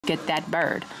Get that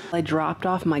bird. I dropped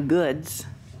off my goods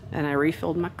and I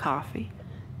refilled my coffee.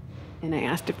 And I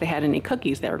asked if they had any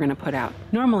cookies they were going to put out.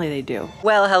 Normally they do.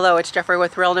 Well, hello, it's Jeffrey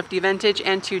with Real Nifty Vintage,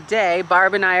 and today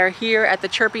Barb and I are here at the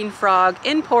Chirping Frog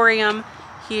Emporium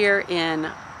here in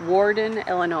Warden,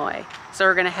 Illinois. So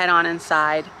we're going to head on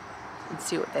inside and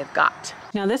see what they've got.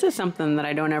 Now this is something that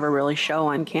I don't ever really show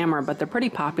on camera, but they're pretty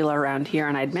popular around here,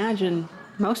 and I'd imagine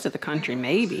most of the country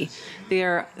maybe. They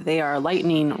are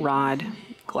lightning rod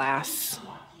glass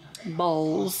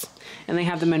bowls, and they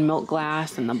have them in milk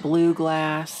glass and the blue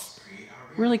glass.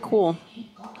 Really cool.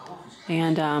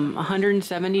 And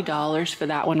 $170 for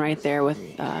that one right there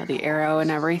with the arrow and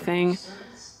everything.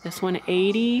 This one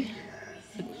 $80.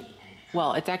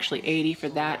 Well, it's actually $80 for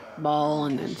that bowl,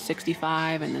 and then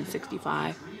 $65, and then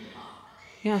 $65.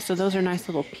 Yeah, so those are nice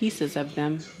little pieces of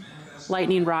them.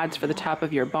 Lightning rods for the top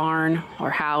of your barn or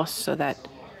house so that,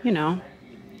 you know,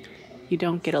 you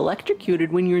don't get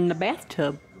electrocuted when you're in the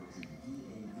bathtub.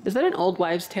 Is that an old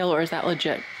wives' tale, or is that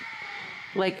legit?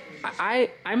 Like,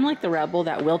 I'm like the rebel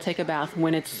that will take a bath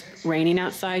when it's raining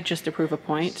outside just to prove a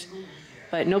point,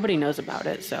 but nobody knows about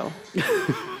it, so.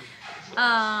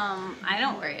 I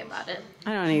don't worry about it.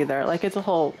 I don't either. Like, it's a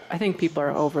whole, I think people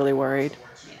are overly worried.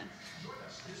 Yeah.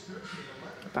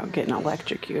 About getting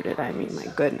electrocuted. I mean, my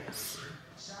goodness.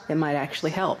 It might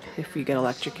actually help if you get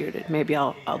electrocuted. Maybe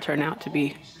I'll turn out to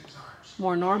be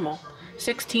more normal.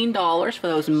 $16 for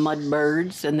those mud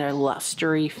birds and their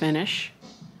lustery finish.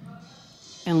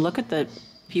 And look at the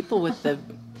people with the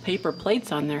paper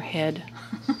plates on their head.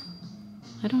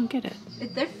 I don't get it.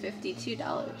 They're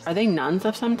 $52. Are they nuns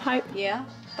of some type? Yeah.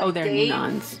 Oh, they're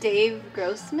nuns. Dave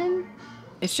Grossman?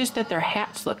 It's just that their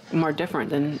hats look more different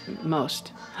than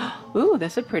most. Ooh,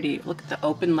 that's a pretty, look at the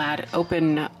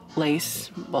open lace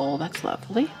bowl. That's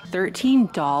lovely.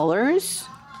 $13?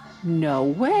 No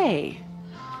way.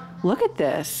 Look at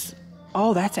this.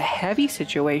 Oh, that's a heavy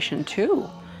situation too.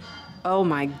 Oh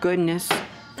my goodness.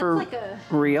 For like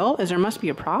real? There must be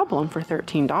a problem for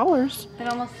 $13. It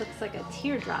almost looks like a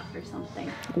teardrop or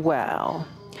something. Well,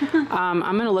 I'm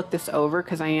going to look this over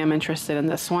because I am interested in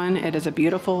this one. It is a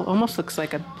beautiful, almost looks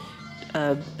like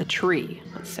a tree,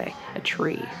 let's say, a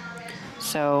tree.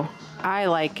 So I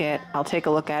like it. I'll take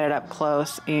a look at it up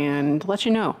close and let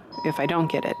you know if I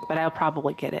don't get it, but I'll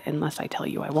probably get it unless I tell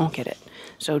you I won't get it.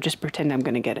 So just pretend I'm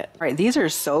going to get it. All right, these are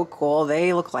so cool.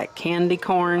 They look like candy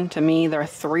corn to me. They're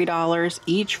 $3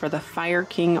 each for the Fire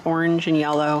King orange and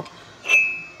yellow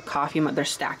coffee mug. They're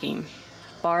stacking.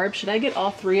 Barb, should I get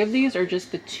all three of these or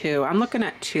just the two? I'm looking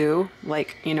at two,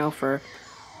 like, you know,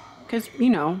 because, you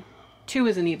know, two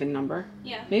is an even number.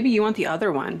 Yeah. Maybe you want the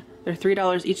other one. They're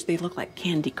 $3 each. They look like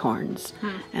candy corns.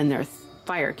 And they're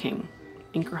Fire King.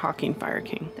 Inker Hawking Fire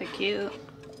King. They're cute.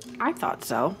 I thought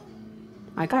so.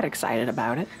 I got excited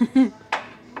about it. Do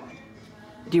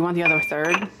you want the other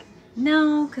third?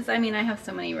 No, because I mean, I have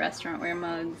so many restaurant-wear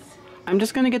mugs. I'm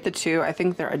just going to get the two. I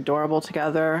think they're adorable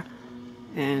together.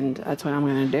 And that's what I'm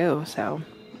going to do. So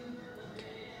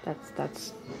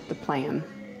that's the plan.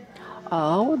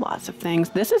 Oh, lots of things.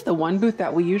 This is the one booth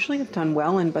that we usually have done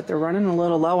well in, but they're running a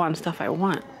little low on stuff I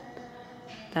want.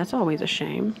 That's always a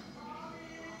shame.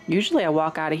 Usually I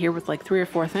walk out of here with like 3 or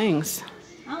 4 things.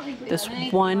 I don't think we This got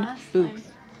anything one last booth. time.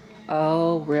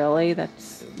 Oh, really?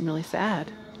 That's really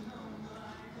sad.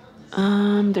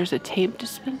 There's a tape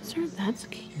dispenser. That's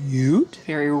cute.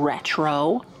 Very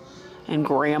retro. And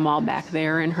Grandma back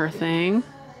there in her thing.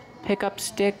 Pickup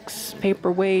sticks,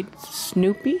 paperweights,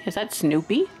 Snoopy. Is that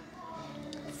Snoopy?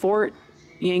 Fort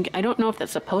Yank. I don't know if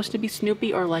that's supposed to be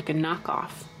Snoopy or like a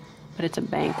knockoff, but it's a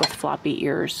bank with floppy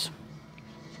ears.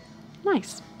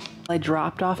 Nice. I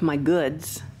dropped off my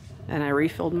goods and I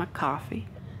refilled my coffee,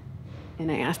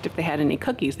 and I asked if they had any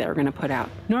cookies they were going to put out.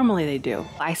 Normally they do.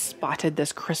 I spotted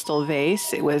this crystal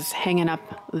vase. It was hanging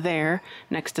up there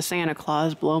next to Santa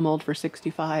Claus, blow mold for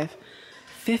 $65.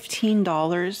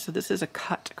 $15. So this is a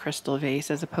cut crystal vase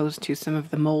as opposed to some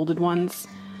of the molded ones,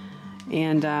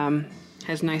 and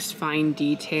has nice fine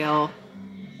detail.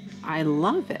 I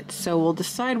love it. So we'll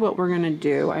decide what we're going to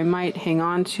do. I might hang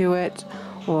on to it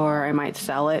or I might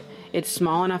sell it. It's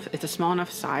small enough. It's a small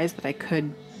enough size that I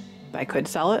could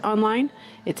sell it online.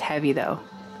 It's heavy though,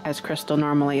 as crystal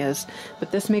normally is.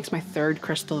 But this makes my 3rd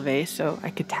crystal vase, so I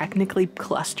could technically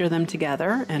cluster them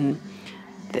together. And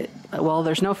well,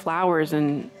 there's no flowers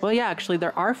in. Well, yeah, actually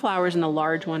there are flowers in the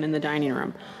large one in the dining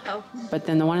room. Oh. But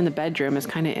then the one in the bedroom is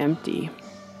kind of empty.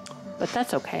 But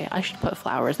that's okay. I should put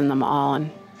flowers in them all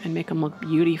and make them look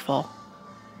beautiful.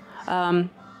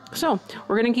 So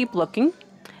we're gonna keep looking,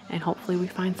 and hopefully we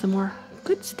find some more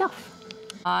good stuff.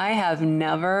 I have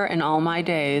never in all my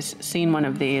days seen one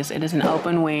of these. It is an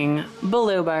open wing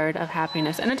bluebird of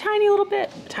happiness and a tiny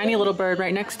little bird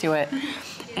right next to it.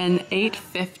 And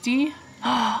 $8.50.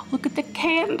 Oh, look at the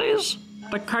candies.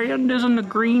 The candies in the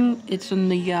green. It's in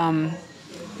the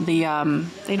they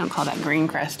don't call that green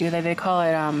crest, do they? They call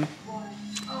it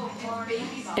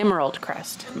emerald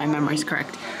crest. My memory's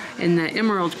correct. In the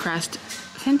emerald crest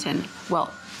Trenton. Well,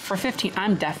 for 15,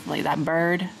 I'm definitely that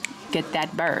bird. Get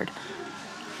that bird.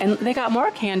 And they got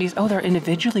more candies. Oh, they're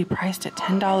individually priced at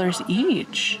 $10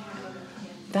 each.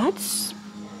 That's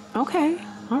okay.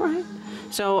 All right.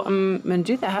 So I'm gonna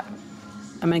do that.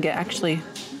 I'm gonna get actually.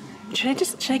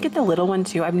 Should I get the little one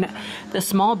too? The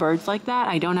small birds like that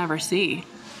I don't ever see.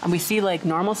 And we see like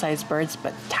normal sized birds,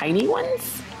 but tiny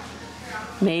ones.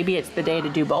 Maybe it's the day to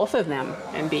do both of them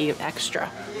and be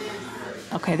extra.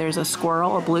 Okay, there's a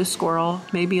squirrel, a blue squirrel.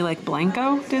 Maybe like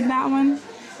Blanco did that one,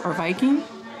 or Viking.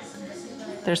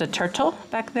 There's a turtle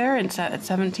back there. It's at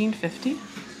 $17.50.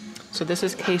 So this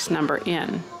is case number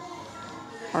N,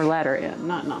 or letter N,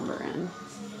 not number N.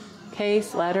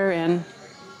 Case letter N.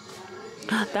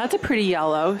 That's a pretty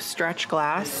yellow stretch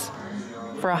glass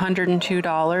for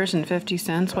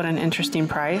 $102.50. What an interesting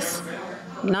price.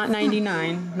 Not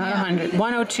 99, not 100,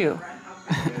 102.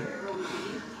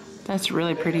 That's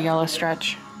really pretty yellow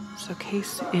stretch. So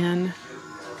case N,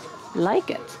 like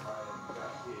it.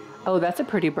 Oh, that's a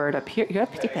pretty bird up here. You're a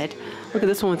pretty bird. Look at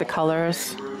this one with the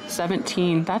colors.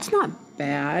 17. That's not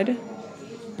bad.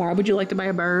 Why would you like to buy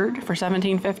a bird for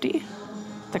 $17.50?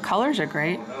 The colors are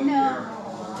great.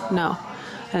 No.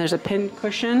 And there's a pin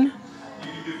cushion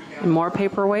and more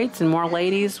paperweights and more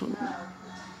ladies.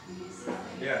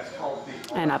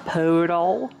 And a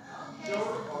poodle.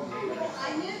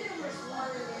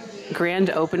 Grand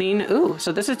opening. Ooh,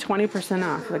 so this is 20%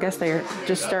 off. I guess they're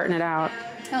just starting it out.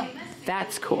 Oh.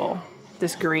 That's cool.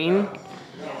 This green.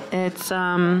 It's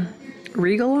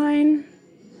Regaline.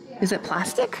 Is it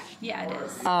plastic? Yeah, it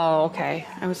is. Oh, okay.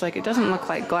 I was like, it doesn't look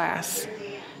like glass.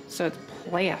 So it's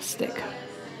plastic.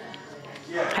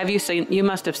 Have you seen, you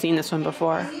must have seen this one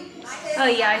before. Oh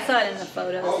yeah, I saw it in the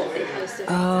photos that they posted.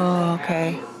 Oh,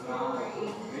 okay.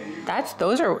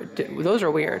 Those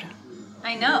are weird.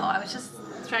 I know, I was just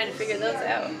trying to figure those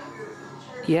out.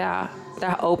 Yeah.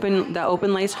 The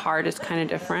open lace heart is kind of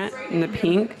different. And the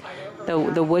pink, the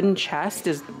wooden chest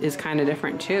is kind of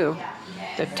different too.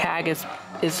 The tag is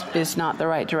not the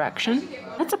right direction.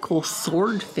 That's a cool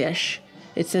swordfish.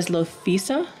 It says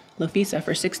Lofisa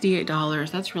for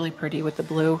 $68. That's really pretty with the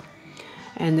blue.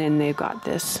 And then they've got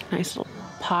this nice little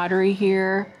pottery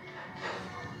here.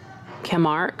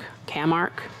 Camark.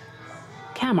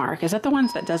 Is that the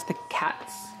ones that does the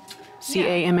cats?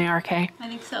 Camark? I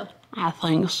think so. I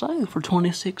think so, for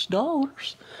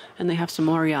 $26. And they have some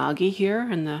moriagi here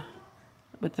in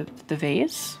with the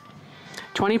vase.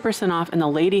 20% off in the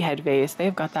lady head vase.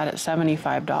 They've got that at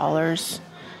 $75.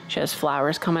 She has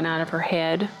flowers coming out of her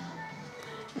head.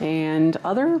 And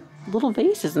other little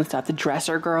vases and stuff. The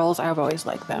dresser girls, I've always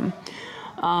liked them.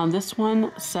 This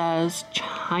one says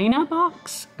China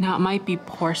box. Now it might be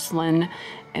porcelain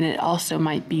and it also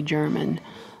might be German.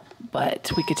 But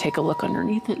we could take a look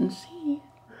underneath it and see.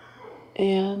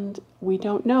 And we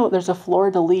don't know. There's a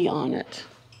fleur-de-lis on it.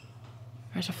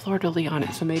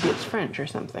 So maybe it's French or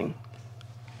something.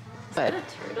 But is that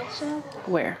a turtle shell?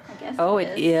 Where? I guess Oh,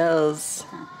 it is.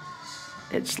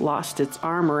 It's lost its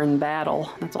armor in battle.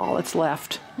 That's all it's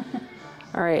left.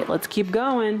 All right, let's keep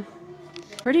going.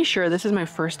 Pretty sure this is my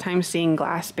first time seeing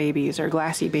glass babies or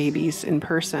glassy babies in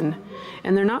person.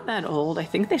 And they're not that old. I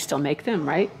think they still make them,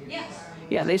 right? Yes.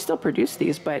 Yeah, they still produce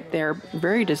these, but they're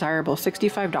very desirable.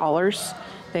 $65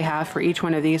 they have for each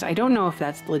one of these. I don't know if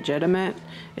that's legitimate.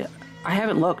 I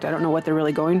haven't looked. I don't know what they're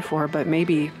really going for, but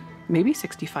maybe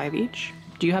 $65 each.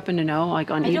 Do you happen to know, like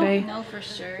on eBay? I don't know for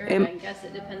sure. I guess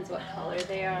it depends what color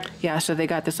they are. Yeah, so they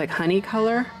got this like honey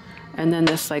color, and then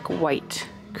this like white,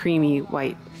 creamy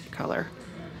white color.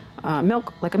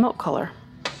 Milk, like a milk color.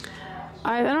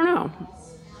 I don't know.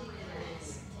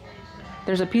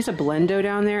 There's a piece of Blendo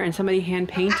down there and somebody hand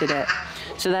painted it.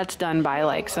 So that's done by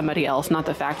like somebody else, not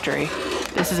the factory.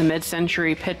 This is a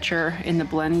mid-century picture in the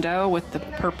Blendo with the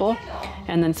purple.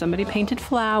 And then somebody painted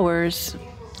flowers.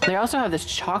 They also have this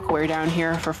chalkware down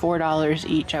here for $4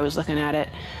 each. I was looking at it.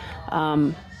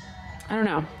 I don't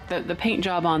know. The paint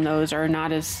job on those are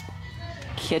not as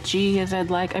kitschy as I'd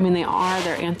like. I mean, they're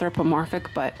anthropomorphic,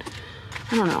 but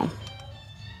I don't know.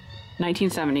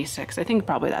 1976. I think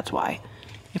probably that's why.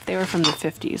 If they were from the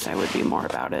 50s, I would be more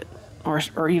about it.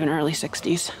 Or even early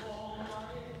 60s.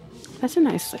 That's a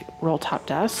nice like roll top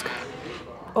desk.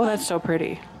 Oh, that's so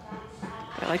pretty.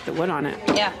 I like the wood on it.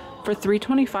 Yeah. For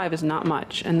 $3.25 is not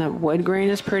much, and the wood grain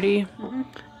is pretty.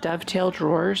 Dovetail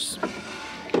drawers.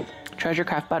 Treasure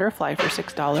Craft butterfly for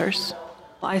 $6.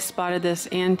 I spotted this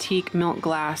antique milk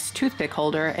glass toothpick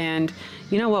holder, and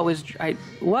you know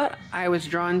what I was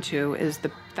drawn to is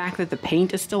the fact that the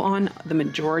paint is still on the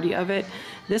majority of it.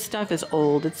 This stuff is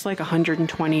old. It's like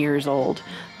 120 years old,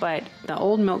 but the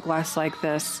old milk glass like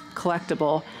this,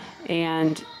 collectible,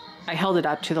 and I held it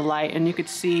up to the light and you could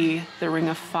see the ring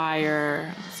of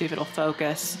fire. Let's see if it'll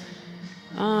focus.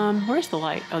 Where's the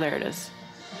light? Oh, there it is.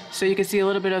 So you can see a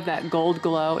little bit of that gold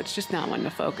glow. It's just not wanting to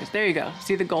focus. There you go.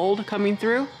 See the gold coming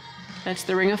through? That's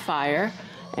the ring of fire.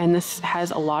 And this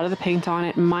has a lot of the paint on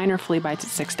it. Minor flea bites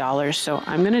at $6. So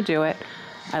I'm going to do it.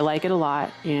 I like it a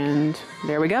lot. And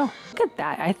there we go. Look at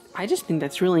that. I just think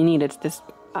that's really neat. It's this,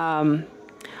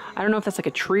 I don't know if that's like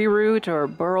a tree root or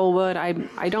burl wood.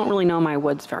 I don't really know my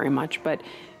woods very much, but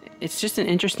it's just an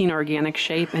interesting organic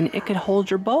shape, and it could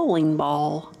hold your bowling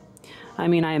ball. I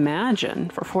mean, I imagine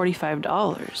for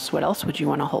 $45, what else would you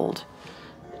want to hold?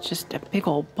 It's just a big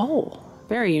old bowl.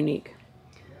 Very unique.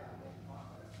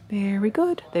 Very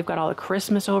good. They've got all the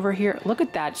Christmas over here. Look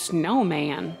at that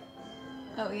snowman.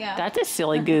 Oh, yeah. That's a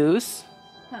silly goose.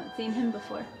 Haven't seen him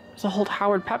before. There's a whole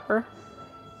Howard Pepper.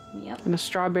 Yep. And a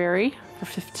strawberry for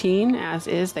 $15, as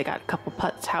is. They got a couple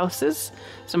putz houses,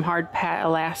 some hard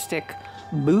elastic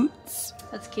boots.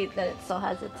 That's cute that it still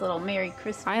has its little Merry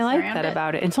Christmas. I like that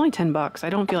about it. It's only $10. I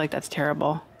don't feel like that's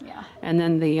terrible. Yeah. And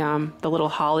then the little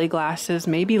holly glasses.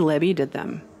 Maybe Libby did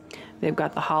them. They've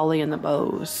got the holly and the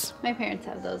bows. My parents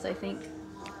have those, I think.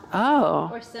 Oh.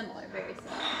 Or similar, very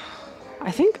similar.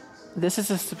 I think this is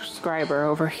a subscriber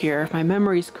over here, if my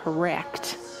memory's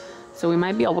correct. So we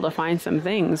might be able to find some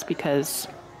things, because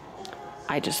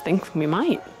I just think we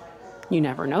might. You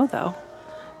never know, though.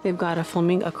 They've got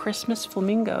a Christmas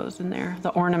flamingos in there. The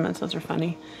ornaments, those are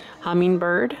funny.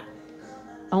 Hummingbird,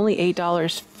 only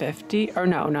 $8.50. Or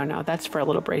no, that's for a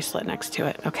little bracelet next to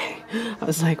it. Okay, I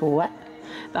was like, what?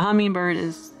 The hummingbird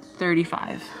is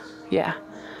 $35. Yeah,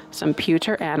 some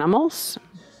pewter animals,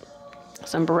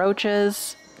 some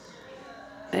brooches,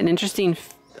 an interesting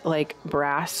like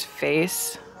brass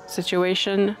face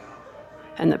situation,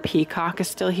 and the peacock is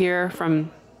still here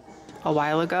from a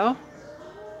while ago.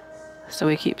 So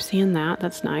we keep seeing that.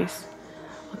 That's nice.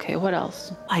 Okay, what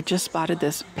else? I just spotted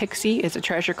this pixie. It's a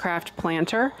Treasure Craft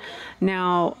planter.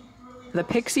 Now, the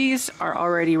pixies are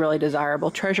already really desirable.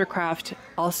 Treasure Craft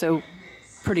also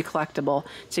pretty collectible.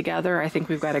 Together, I think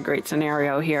we've got a great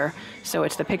scenario here. So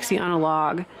it's the pixie on a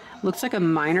log. Looks like a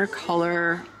minor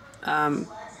color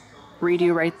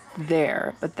redo right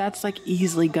there, but that's like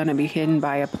easily gonna be hidden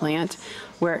by a plant.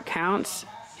 Where it counts,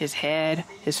 his head,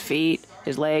 his feet,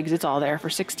 his legs, it's all there for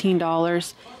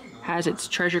 $16. Has its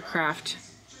Treasure Craft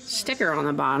sticker on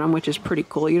the bottom, which is pretty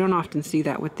cool. You don't often see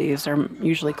that with these. They're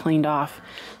usually cleaned off.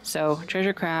 So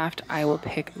Treasure Craft, I will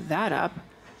pick that up.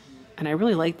 And I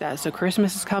really like that. So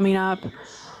Christmas is coming up,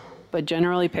 but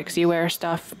generally Pixieware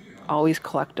stuff, always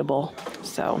collectible.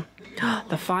 So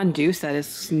the fondue set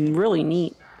is really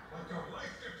neat.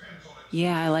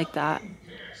 Yeah, I like that.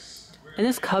 And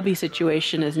this cubby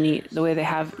situation is neat. The way they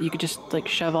have, you could just like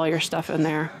shove all your stuff in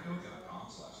there.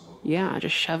 Yeah,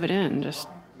 just shove it in. Just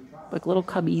like little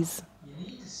cubbies.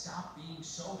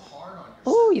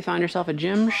 Oh, you found yourself a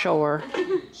Jim Shore.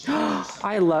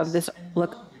 I love this.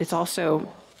 Look, it's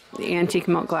also the antique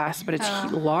milk glass, but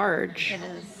it's large. It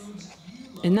is.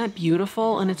 Isn't that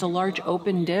beautiful? And it's a large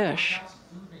open dish.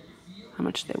 How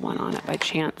much do they want on it by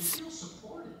chance?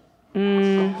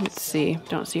 Let's see.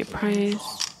 Don't see a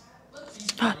price.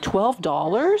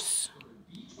 $12?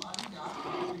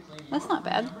 That's not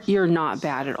bad. You're not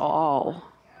bad at all.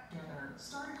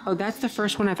 Oh, that's the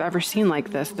first one I've ever seen like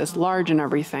this large and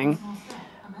everything.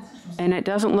 And it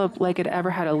doesn't look like it ever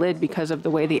had a lid because of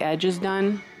the way the edge is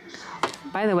done.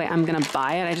 By the way, I'm gonna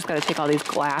buy it. I just gotta take all these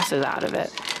glasses out of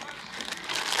it.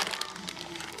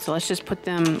 So let's just put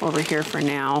them over here for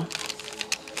now.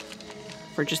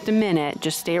 For just a minute.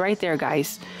 Just stay right there,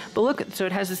 guys. But look, so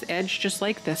it has this edge just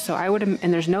like this. So I would,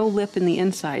 and there's no lip in the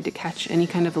inside to catch any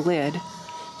kind of a lid.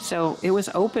 So it was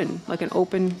open, like an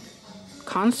open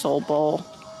console bowl.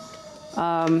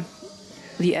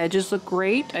 The edges look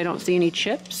great. I don't see any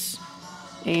chips.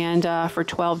 And for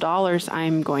 $12,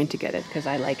 I'm going to get it because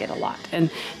I like it a lot. And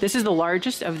this is the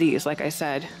largest of these, like I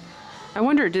said. I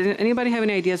wonder, did anybody have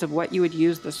any ideas of what you would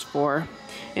use this for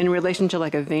in relation to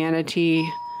like a vanity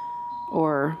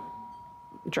or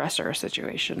dresser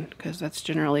situation? Because that's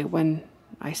generally when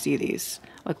I see these,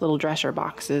 like little dresser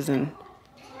boxes and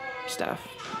stuff.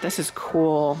 This is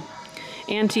cool.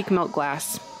 Antique milk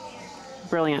glass.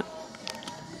 Brilliant.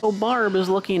 So Barb is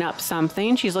looking up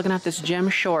something. She's looking up this Gem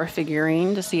Shore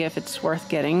figurine to see if it's worth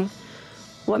getting.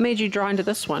 What made you draw into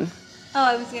this one? Oh,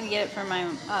 I was going to get it for my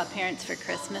parents for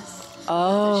Christmas.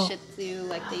 Oh. It's a Shih Tzu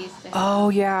like they used to have. Oh,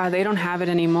 yeah. They don't have it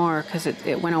anymore because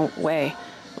it went away.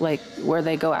 Like where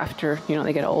they go after, you know,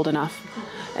 they get old enough.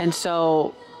 And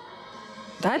so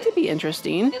that could be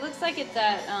interesting. It looks like it's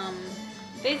at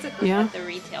basically at the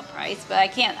retail price, but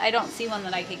I don't see one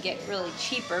that I could get really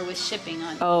cheaper with shipping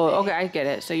on. Oh, eBay. okay, I get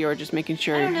it. So you were just making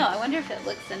sure. I don't know. I wonder if it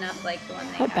looks enough like the one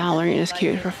they have. That ballerina is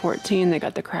cute for 14. They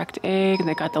got the cracked egg and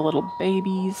they got the little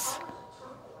babies.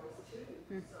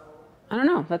 I don't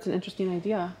know. That's an interesting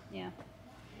idea. Yeah.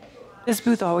 This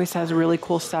booth always has really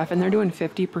cool stuff, and they're doing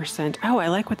 50%. Oh, I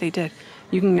like what they did.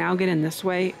 You can now get in this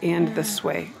way and this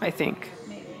way, I think.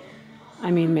 Maybe.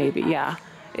 I mean, maybe, yeah.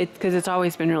 Because it's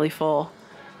always been really full.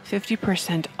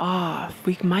 50% off.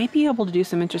 We might be able to do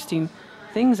some interesting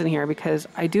things in here because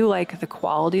I do like the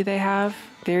quality they have.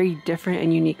 Very different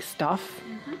and unique stuff.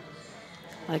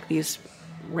 Like these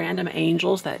random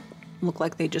angels that look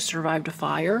like they just survived a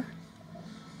fire.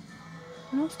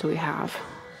 What else do we have?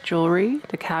 Jewelry,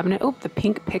 the cabinet. Oh, the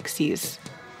pink pixies.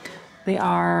 They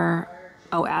are,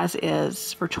 oh, as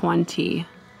is for 20.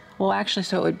 Well, actually,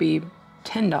 so it would be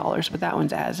 $10, but that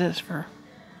one's as is for,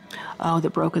 oh,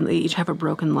 they each have a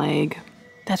broken leg.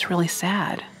 That's really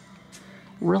sad.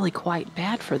 Really quite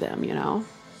bad for them, you know?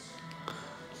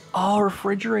 Oh,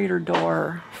 refrigerator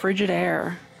door,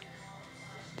 Frigidaire.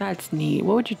 That's neat.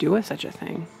 What would you do with such a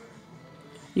thing?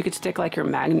 You could stick like your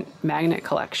magnet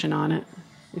collection on it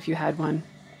if you had one.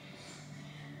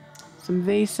 Some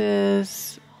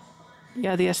vases.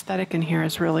 Yeah, the aesthetic in here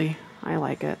is really, I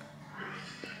like it.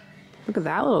 Look at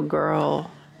that little girl.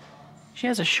 She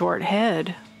has a short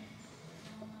head.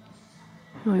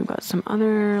 And we've got some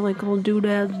other like little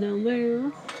doodads down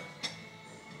there.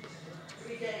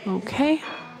 Okay.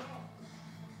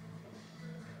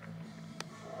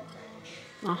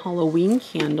 A Halloween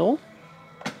candle.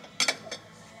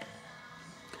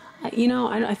 You know,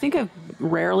 I think I've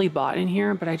rarely bought in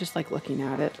here, but I just like looking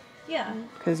at it. Yeah.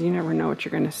 Because you never know what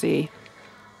you're going to see.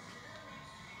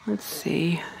 Let's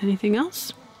see. Anything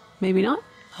else? Maybe not?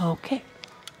 Okay.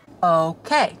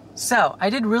 Okay. So I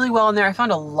did really well in there. I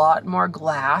found a lot more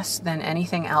glass than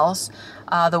anything else.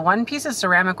 The one piece of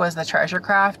ceramic was the treasure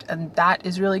craft, and that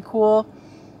is really cool.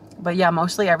 But yeah,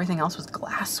 mostly everything else was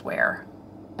glassware.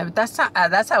 That's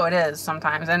how it is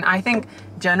sometimes. And I think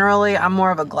generally I'm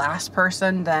more of a glass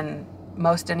person than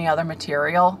most any other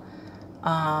material.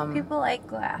 People like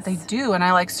glass. They do, and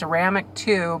I like ceramic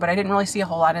too, but I didn't really see a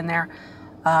whole lot in there.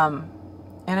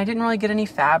 And I didn't really get any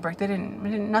fabric.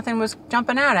 Nothing was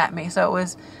jumping out at me. So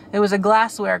it was a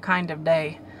glassware kind of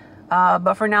day.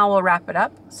 But for now, we'll wrap it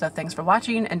up. So thanks for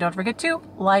watching, and don't forget to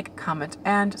like, comment,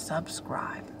 and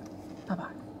subscribe.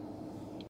 Bye-bye.